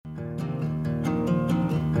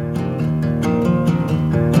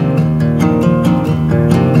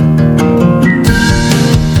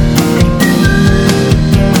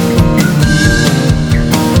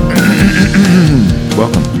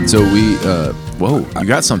So we, Whoa, you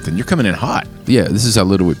got something. You're coming in hot. yeah, this is how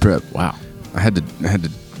little we prep. Wow. I had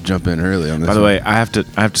to jump in early on this. By the one. way, I have to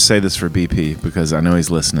say this for BP because I know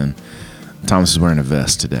he's listening. Thomas is wearing a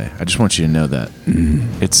vest today. I just want you to know that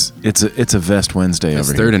it's a vest Wednesday it's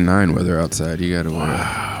over 3rd here. and 9 weather outside. You gotta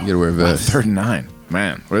wear a vest. 3rd and 9,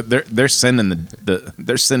 man. They're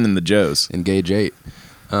sending the Joes. Engage 8.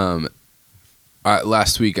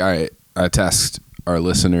 Last week I tasked our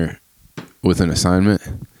listener with an assignment,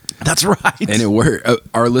 That's right. and it worked.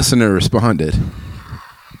 Our listener responded.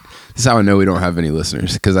 This is how I know we don't have any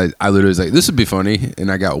listeners, because I literally was like, "This would be funny,"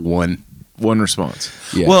 and I got one response.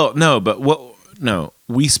 Yeah. Well, no,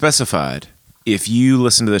 we specified if you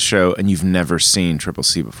listen to the show and you've never seen Triple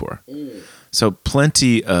C before. So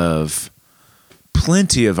plenty of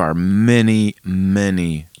our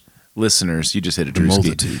many listeners, you just hit a Drewski.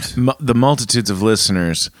 multitudes. The multitudes of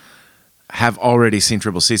listeners have already seen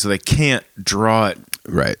Triple C, so they can't draw it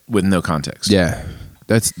Right. with no context. Yeah.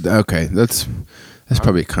 That's okay. That's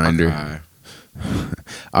probably kinder. Okay.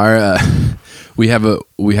 Our we have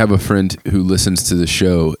a friend who listens to the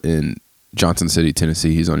show in Johnson City,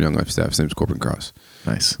 Tennessee. He's on Young Life staff. His name's Corbin Cross.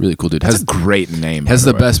 Nice. Really cool dude. That's a great name. Has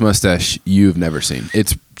by the way. best mustache you've never seen.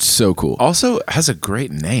 It's so cool. Also has a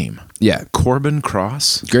great name. Yeah, Corbin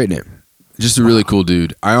Cross. great name. Just a really cool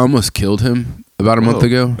dude. I almost killed him about a month Whoa,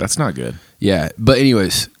 ago. That's not good. Yeah, but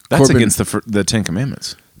anyways, That's Corbin, against the 10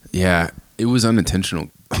 Commandments. Yeah, it was unintentional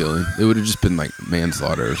killing. It would have just been like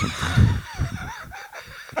manslaughter or something.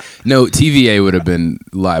 No, TVA would have been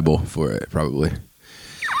liable for it probably.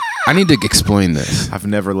 I need to explain this. I've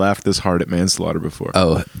never laughed this hard at manslaughter before.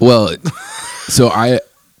 Oh, well, so I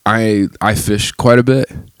fish quite a bit,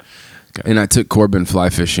 Okay. and I took Corbin fly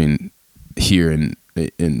fishing here in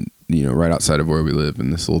right outside of where we live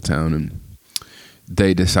in this little town, and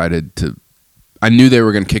they decided to. I knew they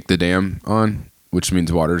were going to kick the dam on, which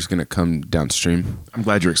means water is going to come downstream. I'm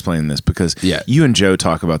glad you're explaining this because Yeah. you and Joe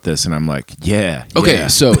talk about this, and I'm like, yeah. Okay, yeah.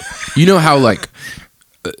 so you know how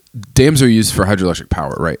dams are used for hydroelectric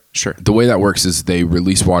power, right? Sure. The way that works is they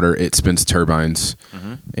release water, it spins turbines,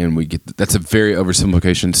 and we get. That's a very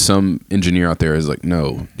oversimplification. Some engineer out there is like,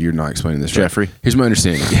 "No, you're not explaining this, right." Jeffrey? Here's my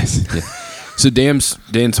understanding. Yes. Yeah. So dams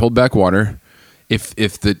hold back water. If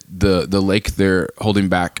the lake they're holding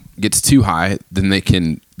back gets too high, then they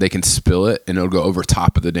can spill it, and it'll go over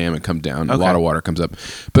top of the dam and come down. A Okay. lot of water comes up,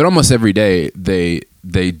 but almost every day they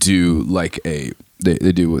do like they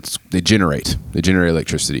generate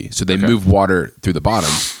electricity. So they Okay. move water through the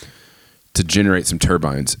bottom to generate some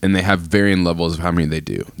turbines, and they have varying levels of how many they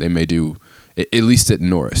do. They may do at least at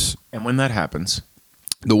Norris. And when that happens,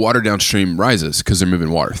 The water downstream rises because they're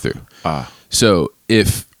moving water through. So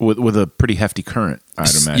if with a pretty hefty current, I'd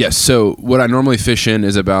imagine. yes, so what I normally fish in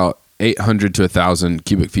is about 800 to 1,000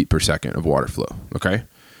 cubic feet per second of water flow. Okay,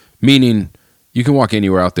 meaning you can walk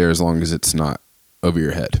anywhere out there as long as it's not over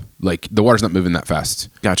your head. Like the water's not moving that fast.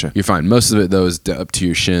 Gotcha. You're fine. Most of it though is up to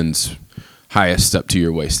your shins, highest up to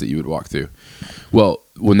your waist that you would walk through. Well,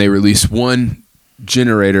 when they release one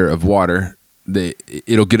generator of water,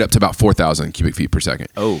 it'll get up to about 4,000 cubic feet per second.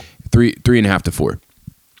 Oh. 3.5 to 4,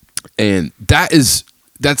 and that's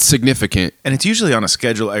significant. And it's usually on a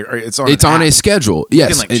schedule. Or it's on A schedule.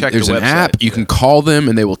 Yes, like, and check there's the an website. app. You can call them,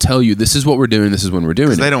 and they will tell you this is what we're doing. This is when we're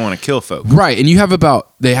doing it. They don't want to kill folks. Right, and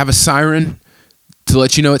they have a siren to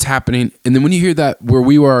let you know it's happening, and then when you hear that, where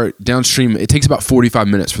we are downstream, it takes about 45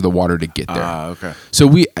 minutes for the water to get there. Okay. So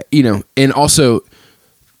we, and also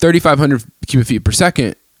 3,500 cubic feet per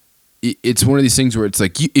second. It's one of these things where it's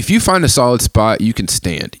like if you find a solid spot, you can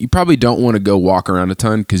stand. You probably don't want to go walk around a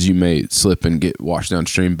ton because you may slip and get washed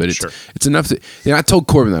downstream. But it's enough to. And I told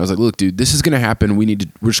Corbin that I was like, "Look, dude, this is going to happen. We're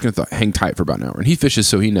just going to hang tight for about an hour." And he fishes,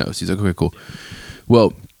 so he knows. He's like, "Okay, cool."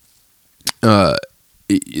 Well, this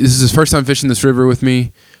is his first time fishing this river with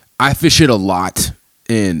me. I fish it a lot,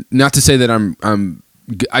 and not to say that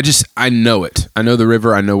I know it. I know the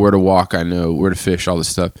river. I know where to walk. I know where to fish. All this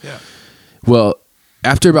stuff. Yeah. Well,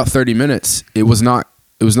 after about 30 minutes, it was not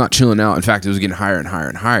chilling out. In fact, it was getting higher and higher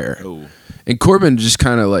and higher. Oh. And Corbin just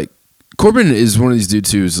kind of Corbin is one of these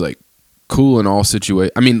dudes who's like cool in all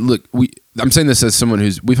situations. I mean, look, I'm saying this as someone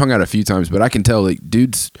we've hung out a few times, but I can tell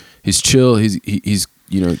dude's he's chill. He's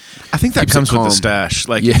I think that keeps comes it with the calm. stash.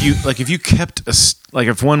 Like Yeah. if you kept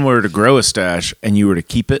if one were to grow a stash and you were to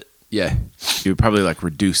keep it, yeah, it would probably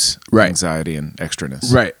reduce Right. anxiety and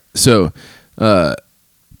extraness. right. So,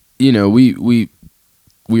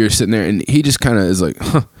 we were sitting there, and he just kind of is like,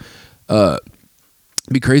 "Huh,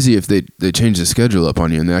 it'd be crazy if they changed the schedule up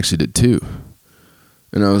on you," and they actually did too.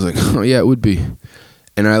 And I was like, "Oh yeah, it would be."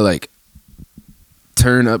 And I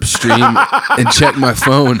turn upstream and check my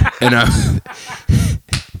phone, and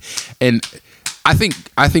And I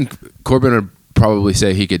think Corbin would probably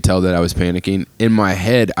say he could tell that I was panicking. In my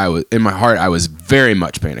heart, I was very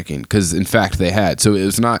much panicking because, in fact, they had. So it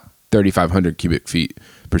was not 3,500 cubic feet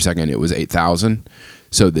per second. It was 8,000.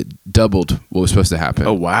 So that doubled what was supposed to happen.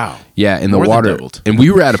 Oh, wow. Yeah, and More the than water. doubled. And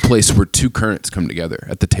we were at a place where two currents come together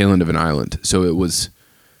at the tail end of an island. So it was,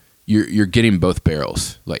 you're getting both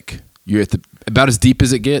barrels. Like, you're at about as deep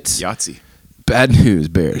as it gets. Yahtzee. Bad news,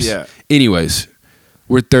 Bears. Yeah. Anyways,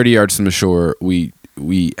 we're 30 yards from the shore. We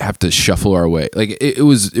have to shuffle our way. Like it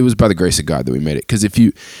was by the grace of God that we made it. Because if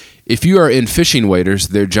you are in fishing waders,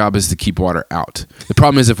 their job is to keep water out. The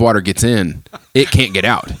problem is if water gets in, it can't get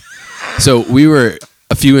out. So we were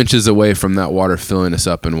a few inches away from that water filling us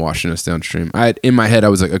up and washing us downstream. In my head, I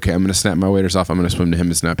was like, okay, I'm going to snap my waders off. I'm going to swim to him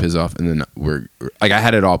and snap his off. And then we're like, I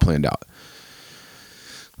had it all planned out.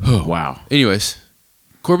 Oh, wow. Anyways,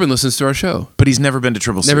 Corbin listens to our show. But he's never been to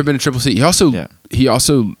Triple C. Never been to Triple C. He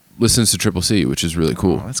also listens to Triple C, which is really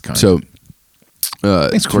cool. Oh, that's kind. So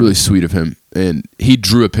Thanks, it's Corbin. really sweet of him. And he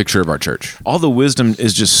drew a picture of our church. All the wisdom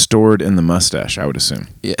is just stored in the mustache, I would assume.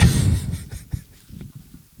 Yeah.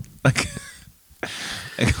 Like,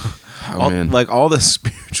 Man. Like all the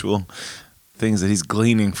spiritual things that he's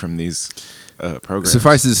gleaning from these programs.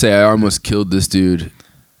 Suffice it to say, I almost killed this dude,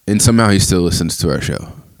 and somehow he still listens to our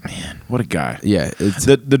show. Man, what a guy. Yeah.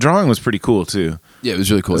 The drawing was pretty cool, too. Yeah, it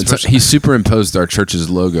was really cool. Especially- He superimposed our church's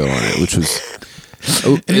logo on it, which was...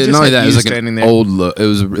 Oh, And it just not only had that, it you was like standing an there. old logo.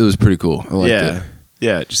 It was pretty cool. I liked it.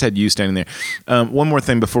 Yeah, it just had you standing there. One more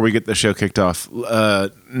thing before we get the show kicked off.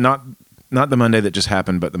 Not the Monday that just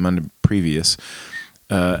happened, but the Monday previous.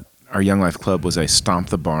 Our Young Life Club was a Stomp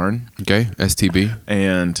the Barn. Okay, STB.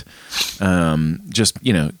 And just,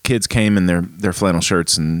 kids came in their flannel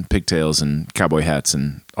shirts and pigtails and cowboy hats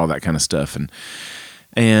and all that kind of stuff.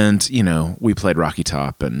 And we played Rocky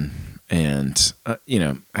Top and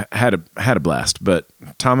had a blast. But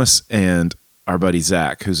Thomas and our buddy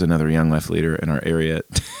Zach, who's another Young Life leader in our area,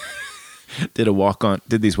 did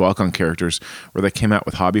these walk-on characters where they came out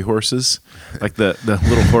with hobby horses, like the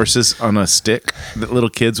little horses on a stick that little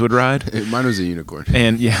kids would ride. Mine was a unicorn.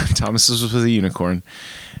 And yeah, Thomas's was a unicorn,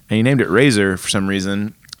 and he named it Razor for some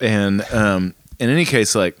reason. And in any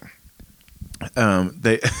case, like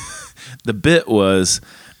they the bit was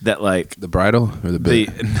that like The bridle or the bit?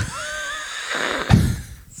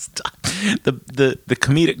 the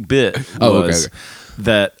comedic bit was Oh, okay.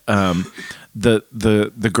 that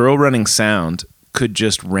the girl running sound could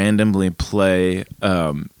just randomly play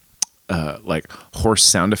like horse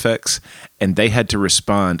sound effects, and they had to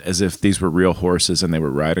respond as if these were real horses and they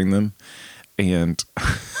were riding them. And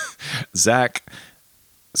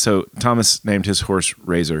so Thomas named his horse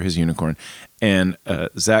Razor, his unicorn, and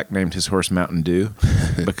Zach named his horse Mountain Dew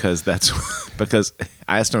because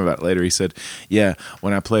I asked him about it later. He said, "Yeah,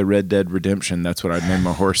 when I play Red Dead Redemption, that's what I name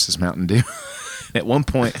my horse is Mountain Dew." At one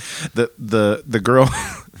point, the girl,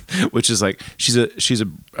 which is like she's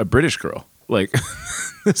a British girl, like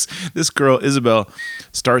this girl Isabel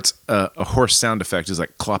starts a horse sound effect is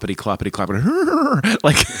like cloppity cloppity cloppity,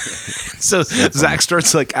 like so Zach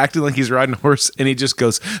starts like acting like he's riding a horse, and he just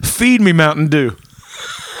goes, "Feed me Mountain Dew."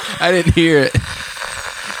 I didn't hear it.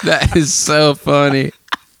 That is so funny.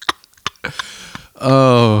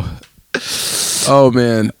 Oh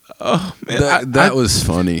man. Oh man, That was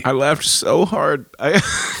funny. I laughed so hard.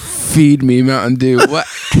 Feed me Mountain Dew. What?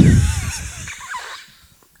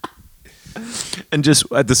 And just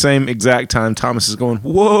at the same exact time, Thomas is going,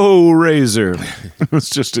 "Whoa, Razor!" It was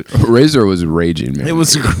just, Razor was raging, man. it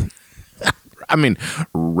was, I mean,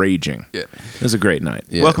 raging. Yeah. It was a great night.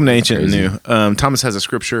 Yeah, Welcome to Ancient and crazy. New. Thomas has a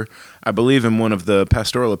scripture, I believe, in one of the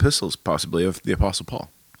pastoral epistles, possibly of the Apostle Paul.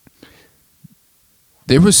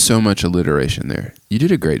 There was so much alliteration there. You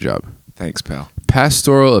did a great job. Thanks, pal.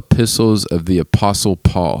 Pastoral epistles of the Apostle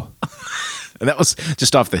Paul. And that was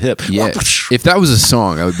just off the hip. Yeah. If that was a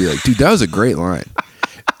song, I would be like, dude, that was a great line.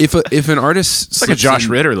 If an art's It's like a Josh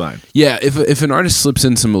Ritter line. Yeah, if an artist slips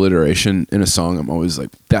in some alliteration in a song, I'm always like,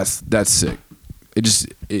 that's sick.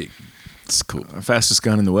 It's cool. Fastest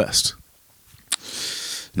gun in the West.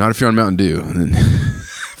 Not if you're on Mountain Dew. And then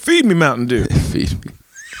Feed me Mountain Dew. feed me.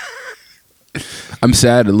 I'm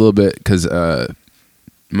sad a little bit because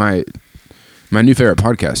my new favorite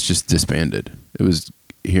podcast just disbanded. It was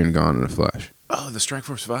here and gone in a flash. Oh, the Strike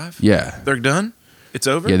Force 5? Yeah. They're done? It's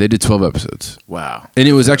over? Yeah, they did 12 episodes. Wow. And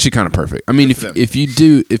it was actually kind of perfect. I mean, Good for them. if you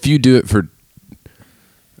do it for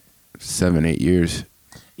 7-8 years,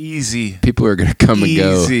 Easy. people are gonna come and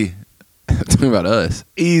go. Easy. Talking about us.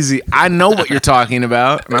 Easy. I know what you're talking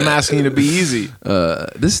about, and I'm asking you to be easy.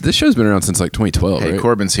 This show's been around since like 2012. Hey, right?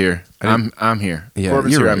 Corbin's here. I'm here. Yeah,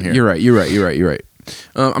 Corbin's you're here. right. I'm here. You're right.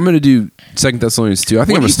 I'm going to do 2 Thessalonians 2. I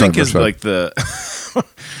think I'm going to start is like the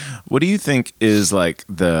what do you think is like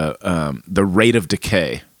the rate of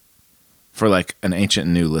decay for like an ancient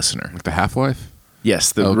and new listener? Like the half-life?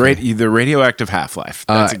 Yes, the radioactive half-life.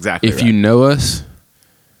 That's exactly if right. you know us,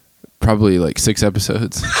 probably like 6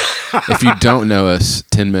 episodes. If you don't know us,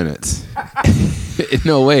 10 minutes.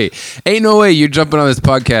 No way. Ain't no way you're jumping on this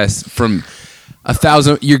podcast from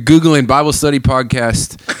 1,000. You're Googling Bible study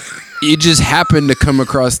podcast. You just happen to come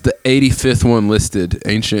across the 85th one listed,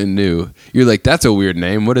 Ancient and New. You're like, that's a weird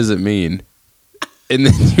name. What does it mean? And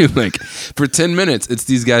then you're like, for 10 minutes, it's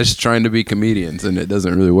these guys trying to be comedians, and it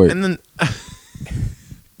doesn't really work. And then,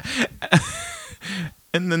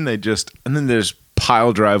 and then they just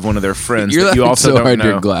pile drive one of their friends You're that you also so don't hard know.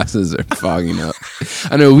 Your glasses are fogging up.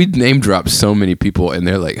 I know we name drop so many people, and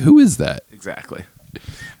they're like, "Who is that?" Exactly.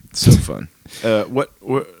 So fun. What?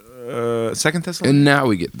 2 Thessalonians. And now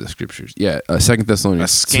we get the scriptures. Yeah, 2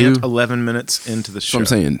 Thessalonians. A scant 2. 11 minutes into the show. So I'm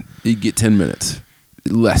saying you get 10 minutes,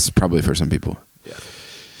 less probably for some people. Yeah.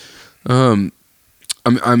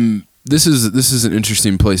 This is an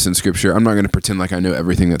interesting place in scripture. I'm not going to pretend like I know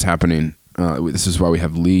everything that's happening. This is why we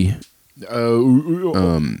have Lee.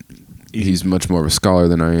 He's much more of a scholar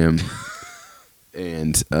than I am.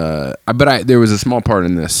 And there was a small part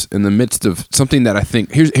in this, in the midst of something that I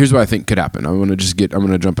think here's what I think could happen. I'm going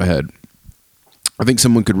to jump ahead. I think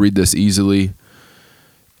someone could read this easily,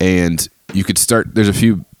 and you could start. There's a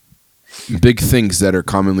few big things that are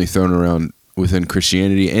commonly thrown around within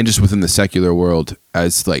Christianity and just within the secular world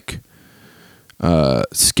as like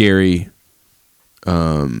scary,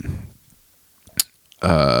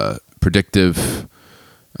 predictive,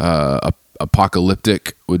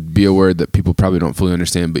 apocalyptic would be a word that people probably don't fully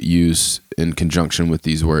understand, but use in conjunction with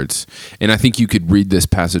these words. And I think you could read this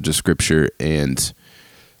passage of scripture and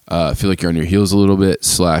feel like you're on your heels a little bit,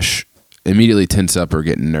 / immediately tense up or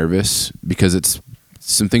get nervous because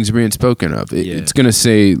some things are being spoken of. It's going to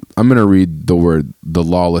say, I'm going to read the word, the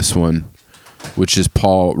lawless one, which is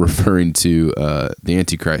Paul referring to the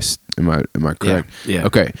Antichrist. Am I correct? Yeah.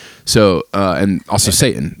 Okay. So, and also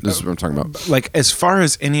Satan. This is what I'm talking about. Like, as far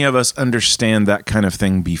as any of us understand that kind of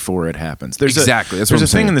thing before it happens. There's Exactly. That's what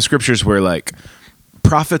there's I'm a thing saying. in the scriptures where, like,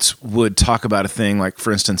 prophets would talk about a thing, like,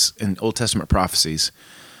 for instance, in Old Testament prophecies,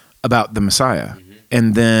 about the Messiah. Mm-hmm.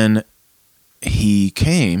 And then he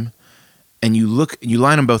came, and you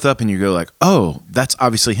line them both up, and you go like, oh, that's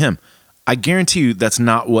obviously him. I guarantee you that's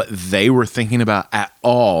not what they were thinking about at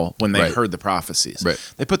all when they heard the prophecies. Right.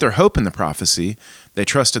 They put their hope in the prophecy. They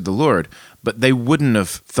trusted the Lord, but they wouldn't have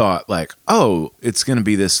thought like, oh, it's going to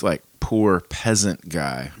be this like poor peasant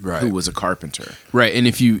guy who was a carpenter. Right. And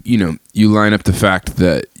if you line up the fact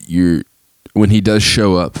that when he does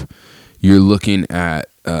show up, you're looking at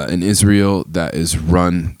an Israel that is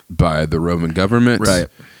run by the Roman government. Right.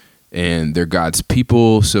 And they're God's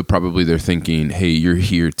people, so probably they're thinking, hey, you're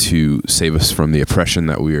here to save us from the oppression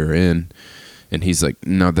that we are in. And he's like,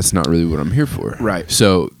 no, that's not really what I'm here for. Right.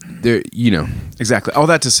 So, there, Exactly. All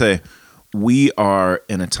that to say, we are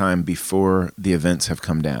in a time before the events have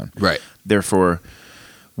come down. Right. Therefore,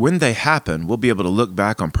 when they happen, we'll be able to look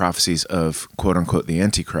back on prophecies of, quote unquote, the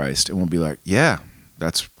Antichrist, and we'll be like, yeah,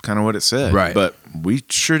 that's kind of what it said. Right. But we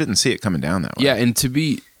sure didn't see it coming down that way. Yeah, and to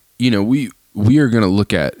be, we are going to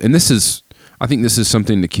look at, and I think this is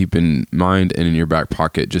something to keep in mind and in your back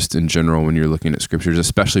pocket just in general when you're looking at scriptures,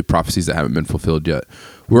 especially prophecies that haven't been fulfilled yet.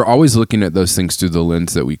 We're always looking at those things through the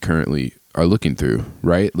lens that we currently are looking through,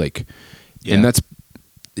 right? Like, and that's,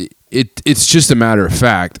 it's just a matter of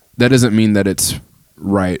fact. That doesn't mean that it's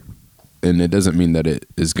right, and it doesn't mean that it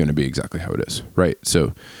is going to be exactly how it is, right?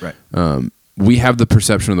 So we have the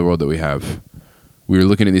perception of the world that we have. We're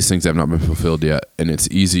looking at these things that have not been fulfilled yet, and it's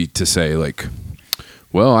easy to say like,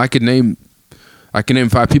 well, I can name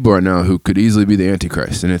 5 people right now who could easily be the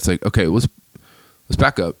Antichrist, and it's like, okay, let's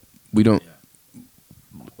back up. We don't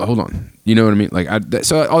hold on. You know what I mean? Like,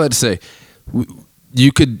 so all that to say,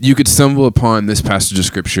 you could stumble upon this passage of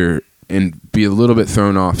scripture and be a little bit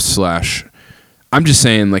thrown off. / I'm just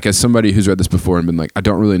saying, like, as somebody who's read this before and been like, I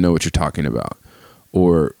don't really know what you're talking about,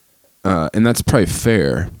 or and that's probably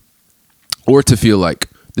fair. Or to feel like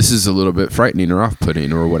this is a little bit frightening or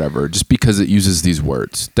off-putting or whatever, just because it uses these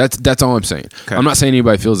words. That's all I'm saying. Okay. I'm not saying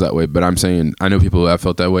anybody feels that way, but I'm saying I know people who have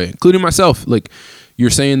felt that way, including myself. Like, you're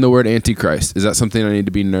saying the word Antichrist. Is that something I need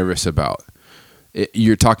to be nervous about?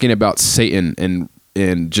 You're talking about Satan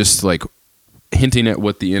and just like hinting at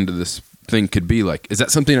what the end of this thing could be like. Is that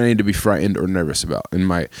something I need to be frightened or nervous about? And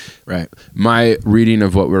my reading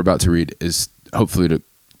of what we're about to read is hopefully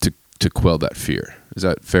to quell that fear. Is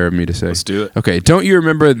that fair of me to say? Let's do it. Okay. Don't you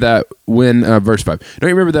remember that when, verse 5, don't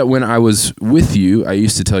you remember that when I was with you, I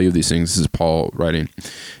used to tell you of these things? This is Paul writing.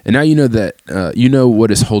 And now you know that, you know what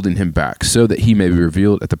is holding him back, so that he may be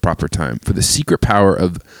revealed at the proper time. For the secret power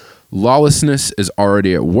of lawlessness is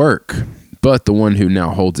already at work, but the one who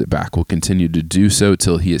now holds it back will continue to do so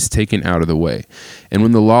till he is taken out of the way. And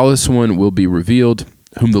when the lawless one will be revealed,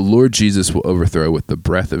 whom the Lord Jesus will overthrow with the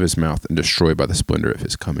breath of his mouth and destroy by the splendor of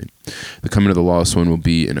his coming. The coming of the lawless one will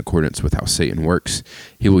be in accordance with how Satan works.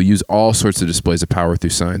 He will use all sorts of displays of power through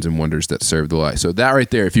signs and wonders that serve the lie. So that right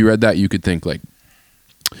there, if you read that, you could think like,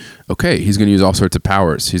 okay, he's going to use all sorts of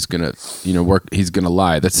powers. He's going to, work. He's going to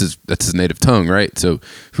lie. That's his native tongue, right? So,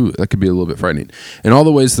 that could be a little bit frightening. And all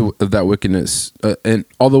the ways of that wickedness,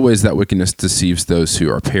 deceives those who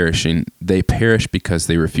are perishing. They perish because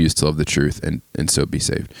they refuse to love the truth and so be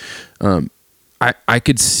saved. I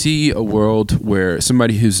could see a world where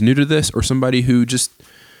somebody who's new to this, or somebody who just,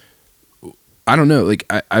 I don't know, like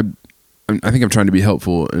I think I'm trying to be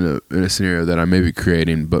helpful in a scenario that I may be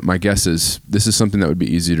creating, but my guess is this is something that would be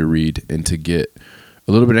easy to read and to get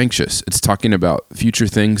a little bit anxious. It's talking about future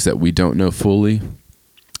things that we don't know fully,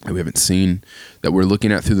 that we haven't seen, that we're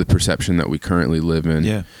looking at through the perception that we currently live in.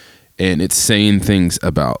 Yeah. And it's saying things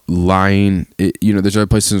about lying. There's other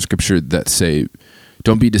places in Scripture that say,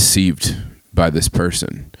 don't be deceived by this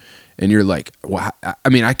person. And you're like, well, I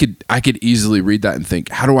mean, I could easily read that and think,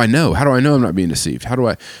 how do I know? How do I know I'm not being deceived? How do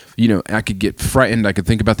I, I could get frightened. I could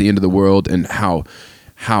think about the end of the world and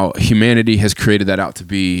how humanity has created that out to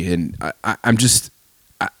be. And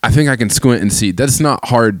I think I can squint and see that's not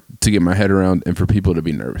hard to get my head around and for people to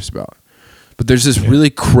be nervous about. But there's this really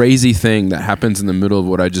crazy thing that happens in the middle of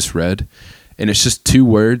what I just read. And it's just 2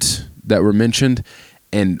 words that were mentioned.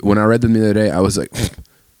 And when I read them the other day, I was like,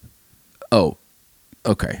 oh,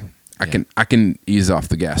 okay. I can ease off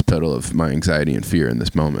the gas pedal of my anxiety and fear in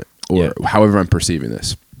this moment, or however I'm perceiving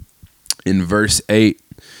this. In verse 8,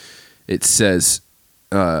 it says,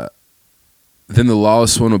 then the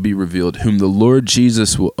lawless one will be revealed, whom the Lord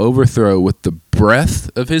Jesus will overthrow with the breath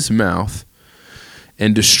of his mouth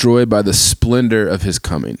and destroy by the splendor of his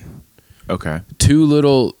coming. Okay. 2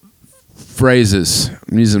 little phrases.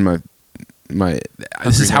 I'm using my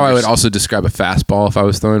this is how I would also describe a fastball if I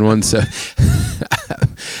was throwing one. So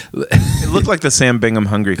it looked like the Sam Bingham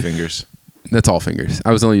hungry fingers. That's all fingers.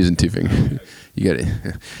 I was only using 2 fingers. You got it.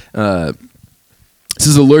 It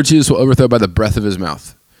says the Lord Jesus will overthrow by the breath of his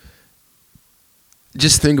mouth.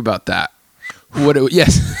 Just think about that.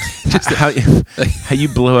 Just how you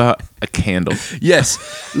blow out a candle.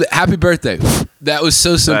 Yes. Happy birthday. That was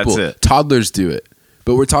so simple. That's it. Toddlers do it.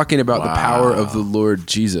 But we're talking about the power of the Lord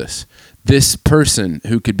Jesus. This person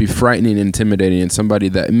who could be frightening, intimidating, and somebody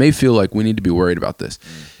that may feel like we need to be worried about this.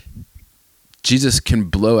 Jesus can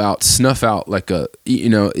blow out, snuff out like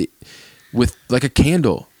with like a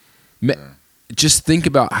candle. Just think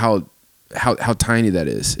about how tiny that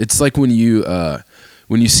is. It's like when you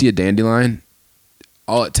see a dandelion,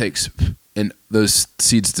 all it takes, and those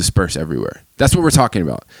seeds disperse everywhere. That's what we're talking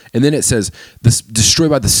about. And then it says, "This destroy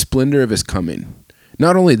by the splendor of his coming."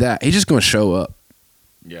 Not only that, he's just going to show up.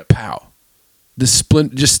 Yep. Pow.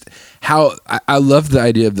 Just how I love the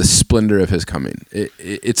idea of the splendor of his coming.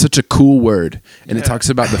 It's such a cool word, and it talks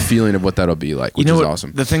about the feeling of what that'll be like, which is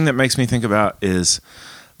awesome. The thing that makes me think about is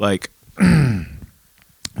like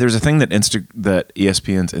there's a thing that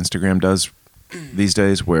ESPN's Instagram does these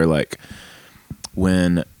days, where like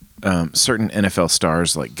when certain NFL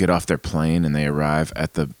stars like get off their plane and they arrive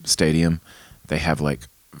at the stadium, they have like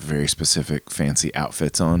very specific fancy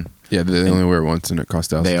outfits on. Yeah, they only wear it once, and it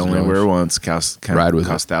costs thousands. They only wear it once, cost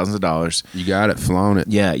thousands of dollars. You got it, flown it.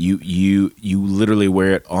 Yeah, you literally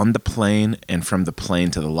wear it on the plane and from the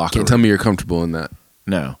plane to the locker room. Can't tell me you're comfortable in that.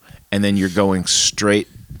 No, and then you're going straight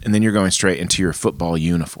into your football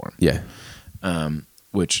uniform. Yeah,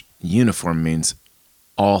 which uniform means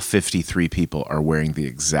all 53 people are wearing the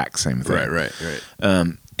exact same thing. Right.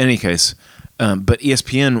 In any case, but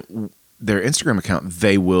ESPN, their Instagram account,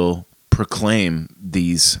 they will proclaim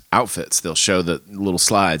these outfits. They'll show the little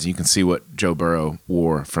slides. You can see what Joe Burrow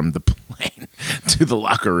wore from the plane to the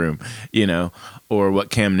locker room, or what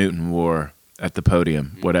Cam Newton wore at the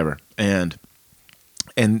podium, whatever. And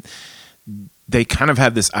they kind of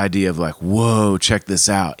have this idea of like, whoa, check this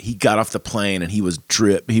out. He got off the plane and he was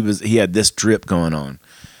drip. He had this drip going on.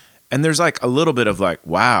 And there's like a little bit of like,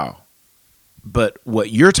 wow. But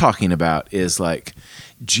what you're talking about is like,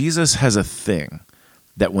 Jesus has a thing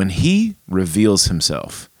that when he reveals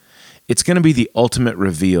himself, it's going to be the ultimate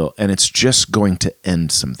reveal, and it's just going to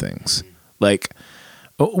end some things. Like,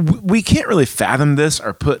 we can't really fathom this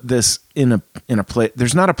or put this in a place.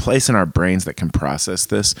 There's not a place in our brains that can process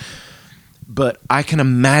this, but I can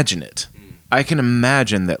imagine it. I can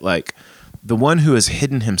imagine that, like, the one who has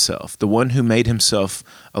hidden himself, the one who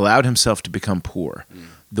allowed himself to become poor,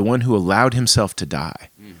 the one who allowed himself to die,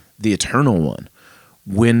 the eternal one,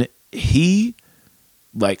 when he,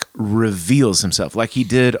 like, reveals himself, like he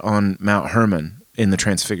did on Mount Hermon in the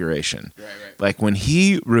Transfiguration, like when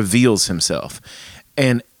he reveals himself,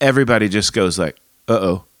 and everybody just goes like,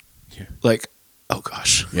 uh-oh, like, oh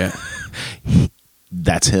gosh,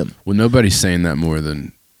 that's him. Well, nobody's saying that more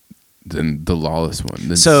than the lawless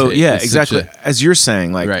one. So yeah, it's exactly. As you're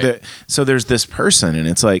saying, like, Right. so there's this person, and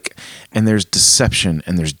it's like, and there's deception,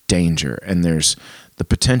 and there's danger, and there's the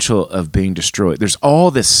potential of being destroyed. There's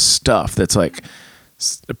all this stuff that's like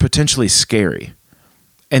potentially scary.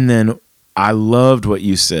 And then I loved what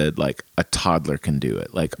you said, like, a toddler can do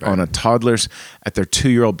it. Like, on a toddler's, at their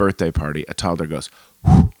 2-year-old birthday party, a toddler goes,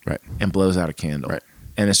 whoo, and blows out a candle. Right.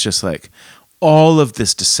 And it's just like, all of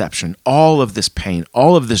this deception, all of this pain,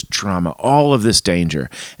 all of this drama, all of this danger.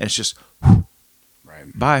 And it's just, whoo,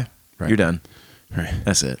 bye. You're done. Right.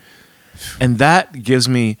 That's it. And that gives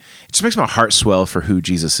me, it just makes my heart swell for who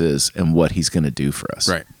Jesus is and what he's going to do for us.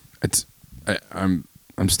 Right.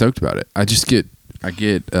 I'm stoked about it. I get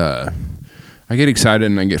excited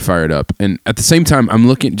and I get fired up. And at the same time, I'm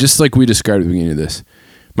looking, just like we described at the beginning of this,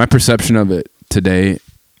 my perception of it today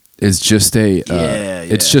is just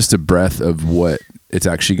it's just a breath of what it's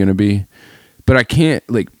actually going to be. But I can't,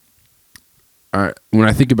 like, when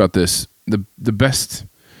I think about this, the best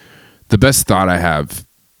thought I have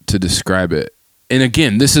to describe it, and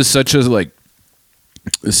again, this is such a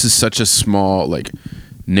small, like,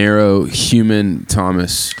 narrow human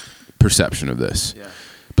Thomas perception of this. Yeah.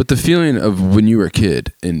 But the feeling of when you were a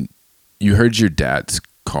kid and you heard your dad's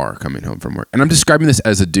car coming home from work, and I'm describing this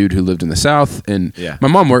as a dude who lived in the South, and my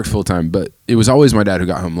mom worked full time, but it was always my dad who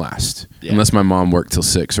got home last, unless my mom worked till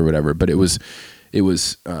 6 or whatever. But it was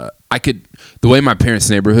the way my parents'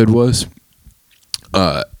 neighborhood was,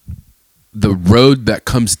 the road that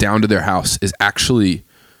comes down to their house is actually,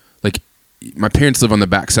 like, my parents live on the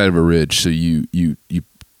backside of a ridge, so you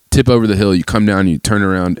tip over the hill, you come down, you turn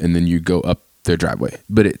around, and then you go up their driveway.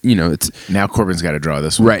 But it's now Corbin's got to draw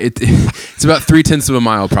this one. Right. It's about 0.3 of a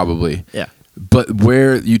mile probably. Yeah. But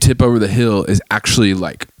where you tip over the hill is actually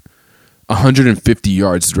like 150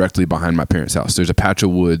 yards directly behind my parents' house. There's a patch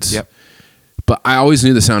of woods. Yep. But I always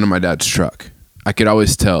knew the sound of my dad's truck. I could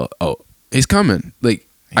always tell, oh, he's coming. Like,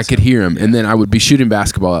 I could hear him. Yeah. And then I would be shooting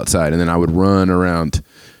basketball outside, and then I would run around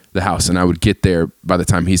the house, and I would get there by the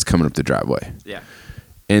time he's coming up the driveway. Yeah.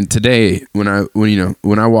 And today, when I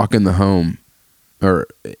walk in the home,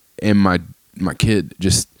 and my kid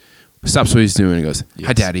just stops what he's doing and goes,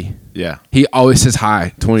 "Hi, Daddy." Yeah. He always says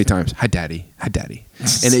hi 20 times. "Hi, Daddy. Hi, Daddy."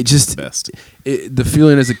 And it just the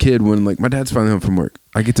feeling as a kid when, like, my dad's finally home from work,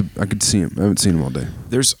 I get to see him. I haven't seen him all day.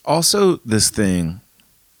 There's also this thing.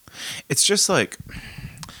 It's just like,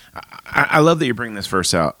 I love that you're bringing this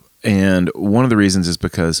verse out, and one of the reasons is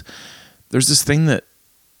because there's this thing that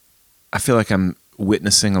I feel like I'm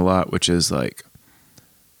witnessing a lot, which is like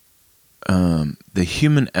the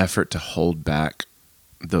human effort to hold back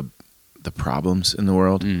the problems in the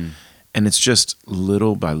world. And it's just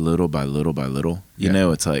little by little by little by little. You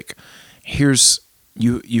know, it's like, here's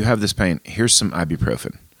you have this pain, here's some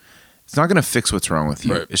ibuprofen. It's not going to fix what's wrong with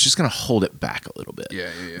you. Right. It's just going to hold it back a little bit. Yeah.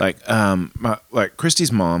 Like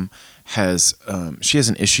Christy's mom has she has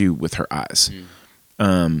an issue with her eyes.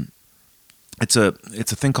 It's a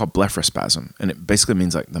thing called blepharospasm, and it basically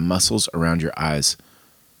means, like, the muscles around your eyes,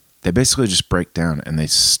 they basically just break down and they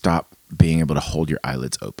stop being able to hold your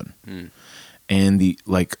eyelids open. And the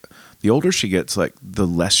older she gets, like, the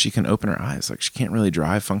less she can open her eyes. Like, she can't really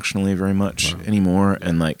drive functionally very much anymore,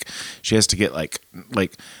 and, like, she has to get like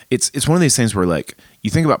it's one of these things where, like,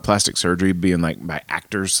 you think about plastic surgery being, like, by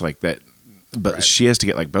actors like that. But she has to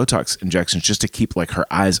get, like, Botox injections just to keep, like, her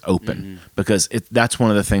eyes open, because that's one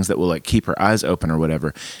of the things that will, like, keep her eyes open or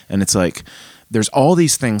whatever. And it's like, there's all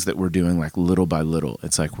these things that we're doing, like, little by little.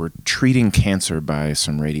 It's like we're treating cancer by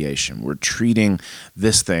some radiation. We're treating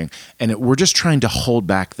this thing, and we're just trying to hold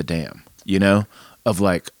back the dam, you know, of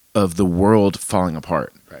the world falling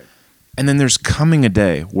apart. Right. And then there's coming a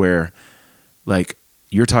day where, like,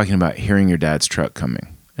 you're talking about hearing your dad's truck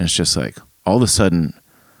coming, and it's just like, all of a sudden,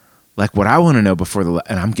 like, what I want to know before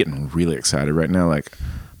and I'm getting really excited right now, like,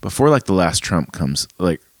 before, like, the last trump comes,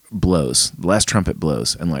 like, blows, the last trumpet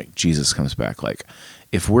blows, and, like, Jesus comes back, like,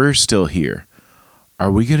 if we're still here, are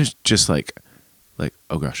we going to just like,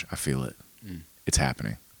 oh gosh, I feel it. It's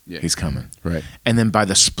happening. he's coming. Right. And then by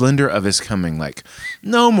the splendor of his coming, like,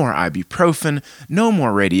 no more ibuprofen, no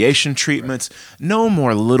more radiation treatments, no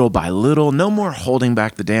more little by little, no more holding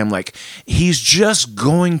back the dam. Like, he's just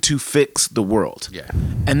going to fix the world. Yeah.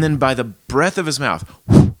 And then by the breath of his mouth,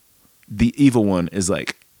 whew, the evil one is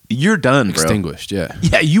like, you're done, bro. Extinguished, yeah.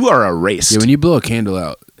 Yeah, you are erased. Yeah, when you blow a candle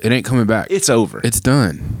out, it ain't coming back. It's over. It's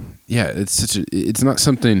done. Yeah, it's not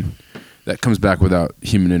something that comes back without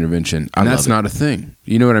human intervention. And that's not a thing.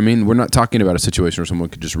 You know what I mean? We're not talking about a situation where someone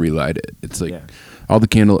could just relight it. It's like all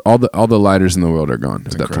the lighters in the world are gone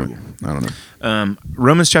at that point. I don't know.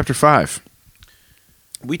 Romans chapter 5.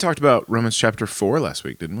 We talked about Romans chapter 4 last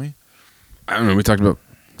week, didn't we? I don't know. We talked about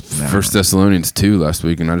 1 Thessalonians 2 last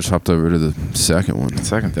week, and I just hopped over to the second one.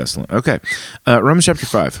 Second Thessalonians. Okay. Romans chapter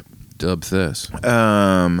 5. Dub Thess.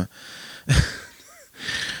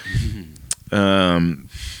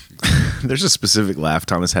 There's a specific laugh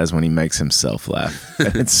Thomas has when he makes himself laugh.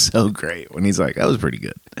 And it's so great when he's like, that was pretty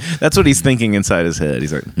good. That's what he's thinking inside his head.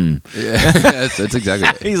 He's like, Yeah, that's exactly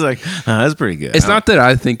it. He's like, that's pretty good. It's not that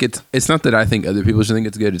I think it's not that I think other people should think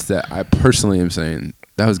it's good. It's that I personally am saying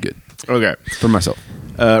that was good. Okay. For myself.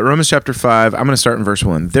 Romans chapter 5, I'm going to start in verse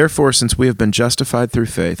 1. Therefore, since we have been justified through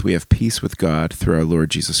faith, we have peace with God through our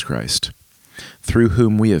Lord Jesus Christ, through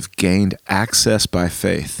whom we have gained access by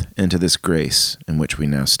faith into this grace in which we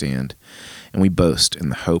now stand, and we boast in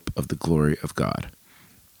the hope of the glory of God.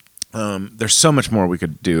 There's so much more we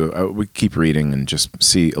could do. We keep reading and just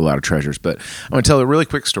see a lot of treasures, but I want to tell a really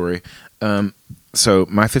quick story. So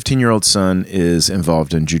my 15-year-old son is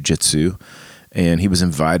involved in jiu-jitsu, and he was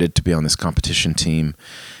invited to be on this competition team,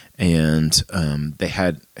 and they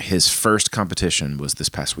had his first competition was this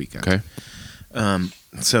past weekend. Okay.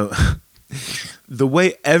 So the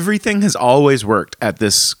way everything has always worked at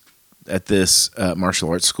this martial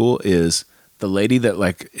arts school is the lady that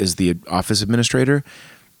like is the office administrator.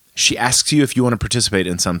 She asks you if you want to participate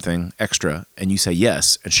in something extra, and you say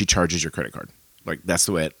yes, and she charges your credit card. Like that's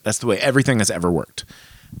the way everything has ever worked.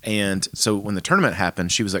 And so when the tournament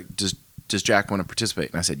happened, she was like, "Does Jack want to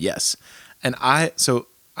participate?" And I said yes. And I,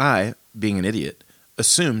 being an idiot,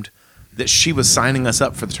 assumed that she was signing us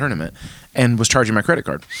up for the tournament and was charging my credit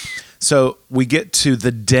card. So we get to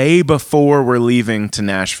the day before we're leaving to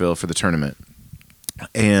Nashville for the tournament,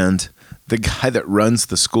 and the guy that runs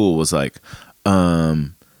the school was like,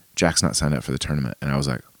 Jack's not signed up for the tournament. And I was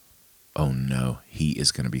like, oh no, he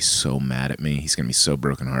is going to be so mad at me. He's going to be so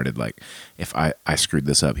brokenhearted. Like if I screwed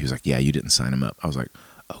this up. He was like, yeah, you didn't sign him up. I was like,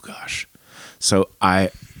 oh gosh. So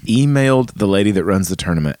I emailed the lady that runs the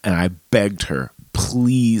tournament, and I begged her,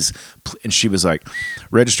 please. And she was like,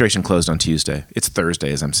 registration closed on Tuesday. It's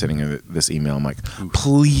Thursday as I'm sitting in this email. I'm like,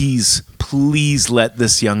 please let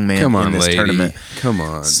this young man in this tournament. Come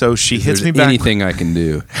on. So she hits me back. Anything I can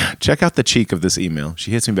do. Check out the cheek of this email.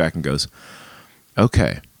 She hits me back and goes,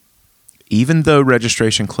 okay, even though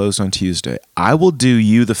registration closed on Tuesday, I will do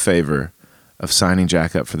you the favor of signing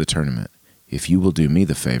Jack up for the tournament if you will do me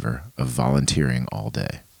the favor of volunteering all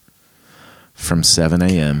day from 7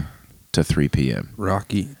 a.m. to 3 p.m.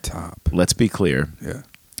 Rocky Top. Let's be clear. Yeah.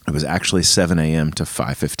 It was actually 7 a.m. to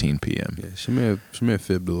 5:15 p.m. Yeah, she may have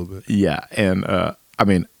fibbed a little bit. Yeah, and I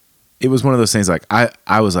mean, it was one of those things like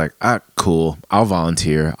I was like, cool, I'll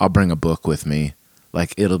volunteer. I'll bring a book with me.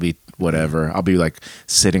 Like it'll be whatever. I'll be like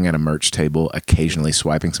sitting at a merch table, occasionally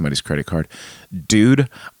swiping somebody's credit card. Dude,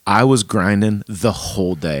 I was grinding the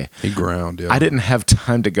whole day. He ground, yeah. I didn't have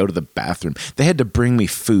time to go to the bathroom. They had to bring me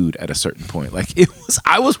food at a certain point. Like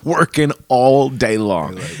I was working all day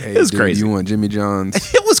long. Like, hey, it was dude, crazy. You want Jimmy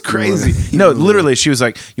John's? It was crazy. No, literally, she was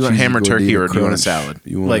like, "You want ham or turkey, or do you want a salad?"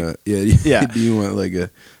 You want like, yeah. Do you want like a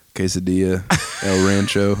quesadilla, El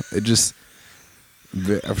Rancho? It just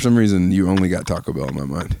for some reason you only got Taco Bell in my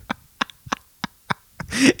mind.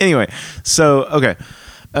 Anyway, so okay,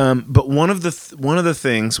 but one of the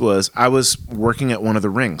things was I was working at one of the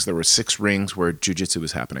rings. There were 6 rings where jiu-jitsu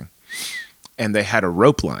was happening, and they had a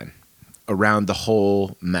rope line around the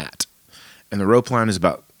whole mat, and the rope line is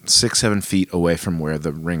about 6-7 feet away from where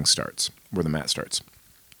the ring starts, where the mat starts.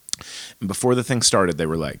 And before the thing started, they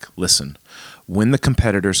were like, "Listen, when the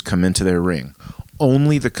competitors come into their ring,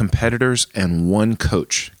 only the competitors and one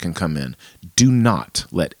coach can come in. Do not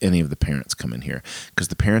let any of the parents come in here, because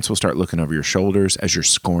the parents will start looking over your shoulders as you're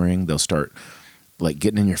scoring. They'll start like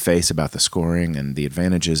getting in your face about the scoring and the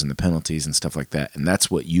advantages and the penalties and stuff like that. And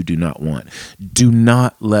that's what you do not want. Do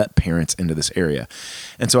not let parents into this area."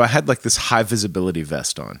 And so I had like this high visibility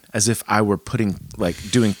vest on, as if I were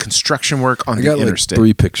doing construction work on the interstate. Like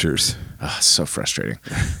 3 pictures. So frustrating.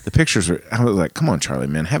 The pictures were, I was like, come on, Charlie,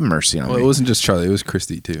 man, have mercy on Well, me. it wasn't just Charlie; it was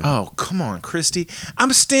Christy too. Oh, come on, Christy.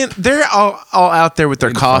 They're all out there with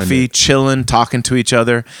their coffee, chilling, talking to each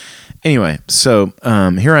other. Anyway, so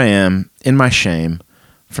here I am in my shame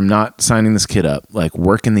from not signing this kid up, like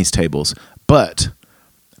working these tables. But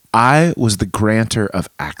I was the grantor of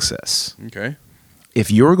access. Okay.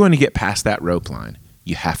 If you're going to get past that rope line,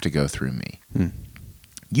 you have to go through me.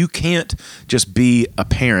 You can't just be a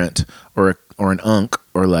parent or an unc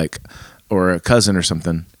or a cousin or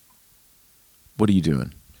something. What are you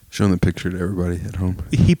doing? Showing the picture to everybody at home.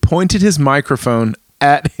 He pointed his microphone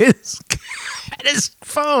at his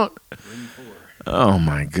phone. Oh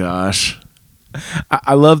my gosh.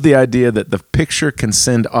 I love the idea that the picture can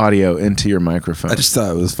send audio into your microphone. I just thought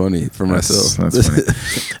it was funny for myself. That's funny.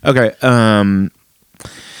 Okay.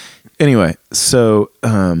 Anyway, so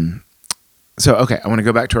okay, I want to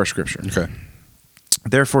go back to our scripture. Okay.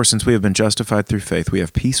 Therefore, since we have been justified through faith, we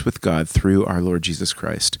have peace with God through our Lord Jesus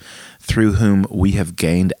Christ, through whom we have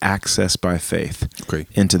gained access by faith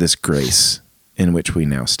into this grace in which we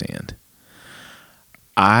now stand.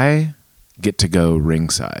 I get to go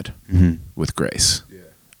ringside with grace. Yeah.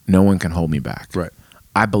 No one can hold me back. Right.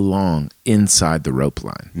 I belong inside the rope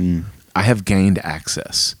line. I have gained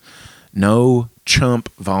access. No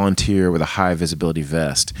chump volunteer with a high visibility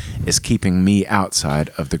vest is keeping me outside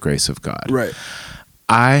of the grace of God. Right.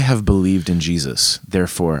 I have believed in Jesus.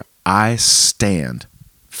 Therefore, I stand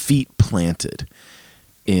feet planted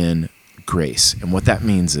in grace. And what that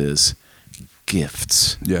means is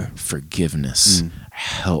gifts, forgiveness,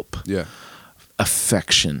 help,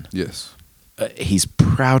 affection. Yes. He's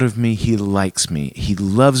proud of me. He likes me. He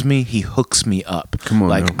loves me. He hooks me up. Come on,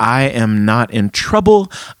 like now. I am not in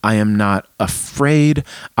trouble. I am not afraid.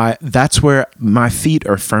 That's where my feet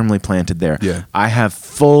are firmly planted there. Yeah. I have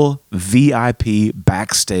full VIP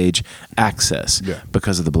backstage access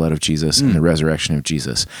because of the blood of Jesus and the resurrection of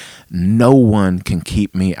Jesus. No one can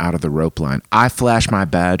keep me out of the rope line. I flash my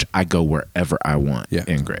badge. I go wherever I want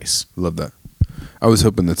in grace. Love that. I was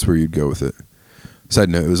hoping that's where you'd go with it. Side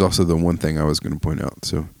note, it was also the one thing I was going to point out.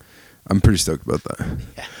 So I'm pretty stoked about that.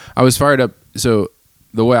 Yeah. I was fired up. So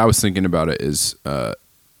the way I was thinking about it is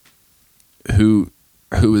who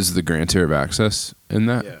is the grantor of access in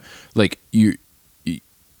that? Yeah. Like you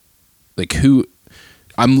like who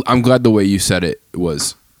I'm glad the way you said it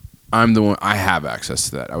was I'm the one, I have access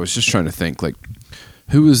to that. I was just trying to think like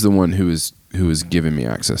who is the one who is giving me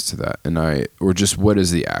access to that, and or just what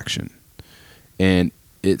is the action? And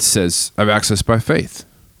it says I have access by faith,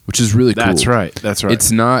 which is really cool. That's right.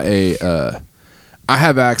 It's not I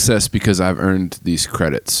have access because I've earned these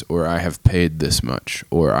credits, or I have paid this much,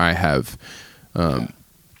 or I have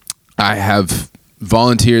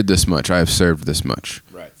volunteered this much, I have served this much.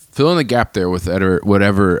 Right. Fill in the gap there with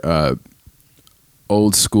whatever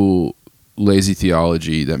old school lazy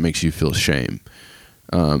theology that makes you feel shame.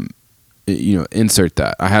 Insert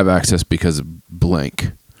that. I have access because of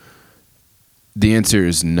blank. The answer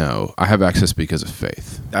is no. I have access because of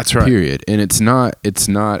faith. That's right. Period. And it's not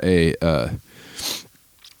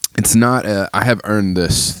I have earned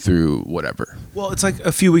this through whatever. Well, it's like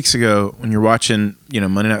a few weeks ago when you're watching,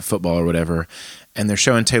 Monday Night Football or whatever, and they're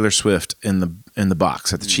showing Taylor Swift in the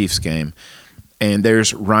box at the Chiefs game, and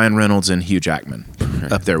there's Ryan Reynolds and Hugh Jackman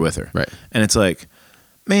up there with her. Right. And it's like,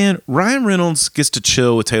 man, Ryan Reynolds gets to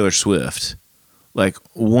chill with Taylor Swift, like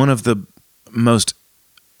one of the most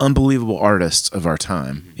unbelievable artists of our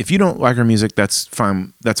time. If you don't like her music, that's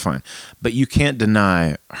fine. But you can't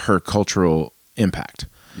deny her cultural impact.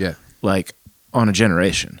 Yeah. Like on a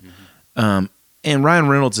generation. And Ryan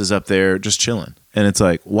Reynolds is up there just chilling. And it's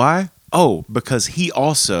like, why? Oh, because he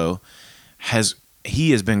also has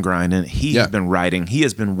been grinding. He has been writing. He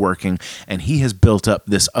has been working. And he has built up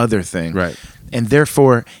this other thing. Right. And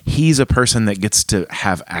therefore, he's a person that gets to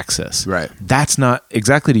have access. Right. That's not,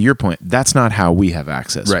 exactly to your point, that's not how we have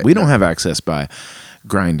access. Right. We don't have access by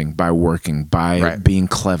grinding, by working, by being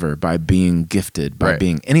clever, by being gifted, by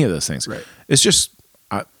being any of those things. Right. It's just,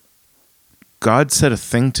 God said a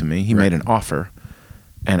thing to me. He made an offer,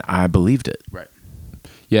 and I believed it. Right.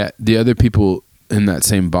 Yeah, the other people in that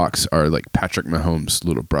same box are like Patrick Mahomes'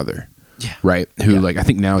 little brother. Yeah. Right? Who I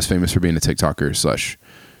think now is famous for being a TikToker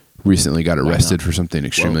 / recently got arrested for something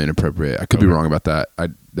extremely inappropriate. I could be wrong about that.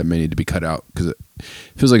 That may need to be cut out because it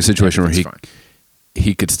feels like a situation where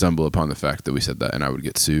he could stumble upon the fact that we said that and I would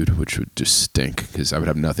get sued, which would just stink because I would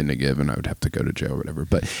have nothing to give and I would have to go to jail or whatever.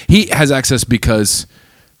 But he has access because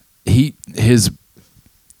his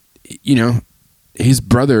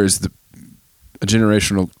brother is a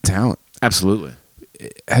generational talent. Absolutely.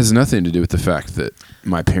 it has nothing to do with the fact that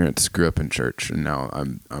my parents grew up in church and now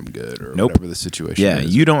I'm good or Nope. whatever the situation Yeah,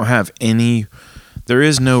 is. you don't have any. There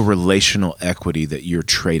is no relational equity that you're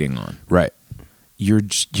trading on. Right. You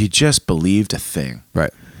just believed a thing,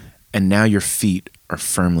 Right. and now your feet are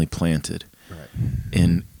firmly planted Right.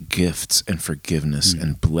 in gifts and forgiveness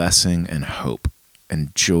and blessing and hope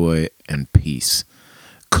and joy and peace.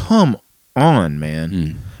 Come on,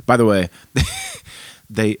 man. By the way,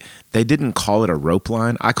 they didn't call it a rope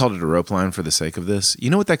line. I called it a rope line for the sake of this. You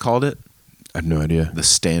know what they called it? I have no idea. The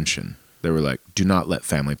stanchion. They were like, do not let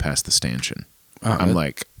family pass the stanchion. I'm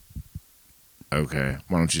like, okay,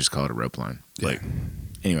 why don't you just call it a rope line? Yeah. Like,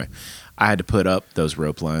 anyway, I had to put up those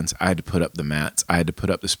rope lines. I had to put up the mats. I had to put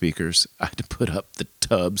up the speakers. I had to put up the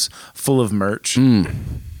tubs full of merch.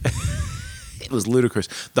 It was ludicrous.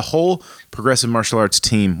 The whole Progressive Martial Arts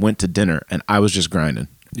team went to dinner, and I was just grinding.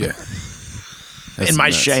 Yeah. In my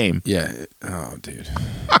shame. Yeah. Oh, dude.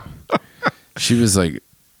 She was like,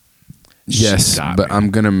 yes, got but me.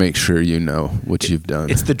 I'm going to make sure you know what you've done.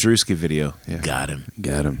 It's the Drewski video. Yeah. Got him.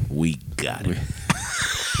 Got him. We got him.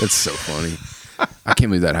 That's so funny. I can't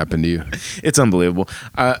believe that happened to you. It's unbelievable.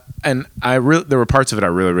 And there were parts of it I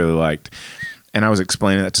really, really liked. And I was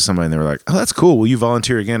explaining that to somebody, and they were like, "Oh, that's cool. Will you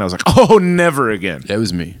volunteer again?" I was like, "Oh, never again." That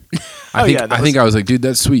was me. Oh, I think I was like, dude,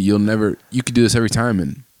 that's sweet. You could do this every time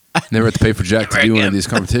and never have to pay for Jack to do one of these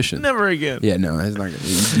competitions. Never again. Yeah, no, it's not gonna,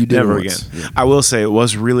 you did Never it once. again. Yeah. I will say it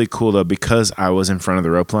was really cool though, because I was in front of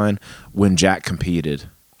the rope line when Jack competed.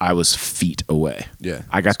 I was feet away. Yeah,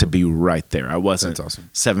 I got to be right there. I wasn't That's awesome.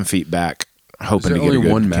 7 feet back, hoping there to get a only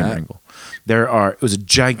good one camera mat? angle. It was a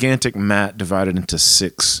gigantic mat divided into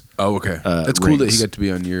 6. Oh, okay. That's cool that rings. he got to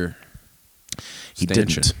be on your He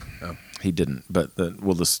stanchion. didn't. Oh. He didn't. But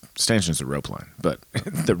the stanchion's the rope line, but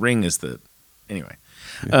the ring is the anyway.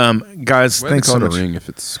 Guys, Why thanks they so call it much. a ring if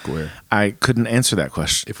it's square? I couldn't answer that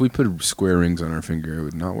question. If we put square rings on our finger, it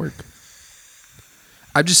would not work.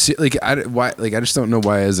 I just see, I just don't know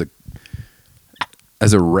why as a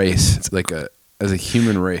race, as a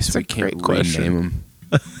human race, we a can't great question. rename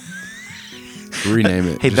them. Rename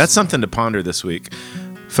it. Hey, that's something to ponder this week.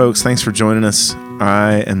 Folks, thanks for joining us.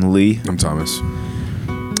 I am Lee, I'm Thomas.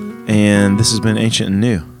 and this has been Ancient and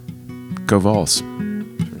New. Go Vols.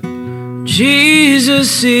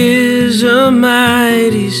 Jesus is a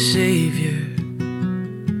mighty Savior.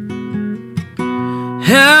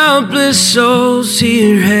 Helpless souls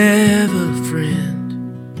here have a friend.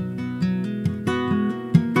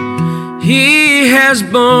 He has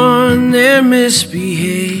borne their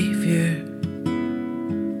misbehavior,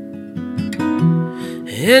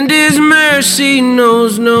 and His mercy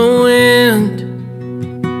knows no end.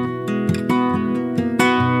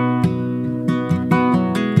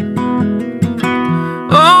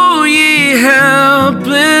 Oh, ye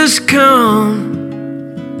helpless, come,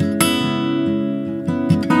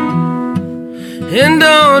 and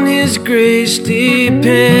on His grace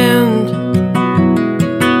depend.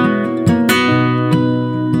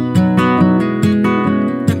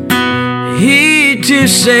 He to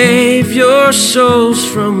save your souls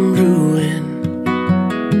from ruin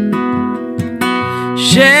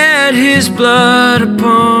shed His blood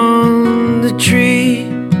upon the tree.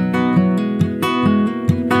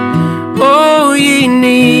 Oh, ye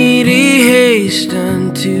needy, haste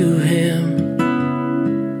unto Him.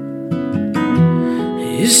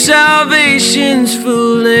 His salvation's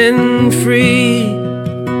full and free.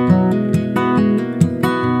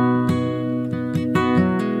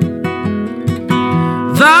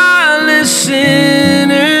 Vilest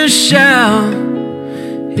sinners shall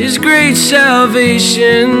His great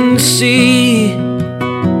salvation see.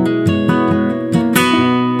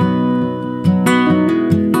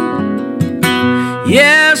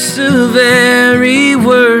 Yes, the very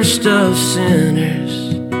worst of sinners,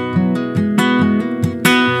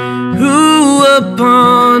 who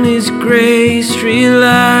upon His grace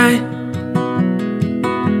rely,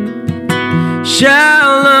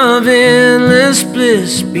 shall of endless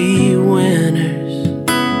bliss be winners,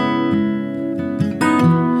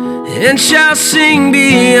 and shall sing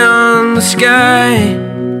beyond the sky.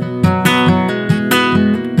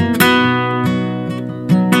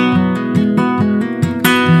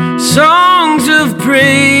 Songs of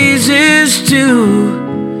praises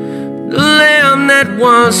to the Lamb that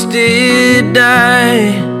once did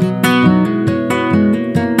die.